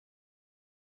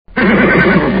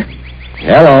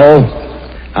Hello.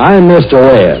 I'm Mr.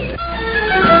 Ed.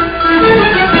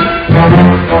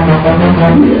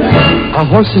 A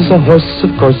horse is a horse,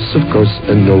 of course,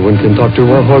 and no one can talk to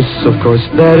a horse, of course.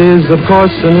 That is, of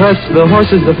course, unless the horse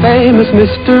is the famous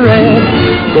Mr. Ed.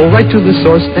 Go right to the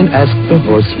source and ask the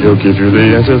horse. He'll give you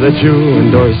the answer that you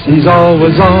endorse. He's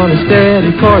always on a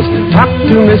steady course. Talk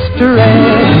to Mr.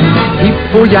 Ed.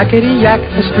 People yakety-yak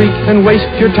a streak and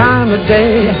waste your time a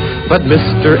day. But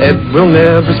Mr. Ed will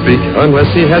never speak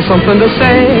unless he has something to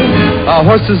say. A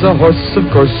horse is a horse, of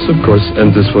course,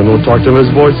 and this one will talk to his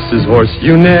voice is hoarse.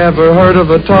 You never heard of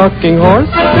a talking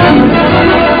horse?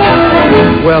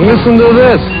 Well, listen to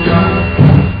this.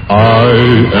 I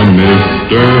am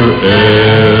Mr.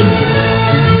 Ed.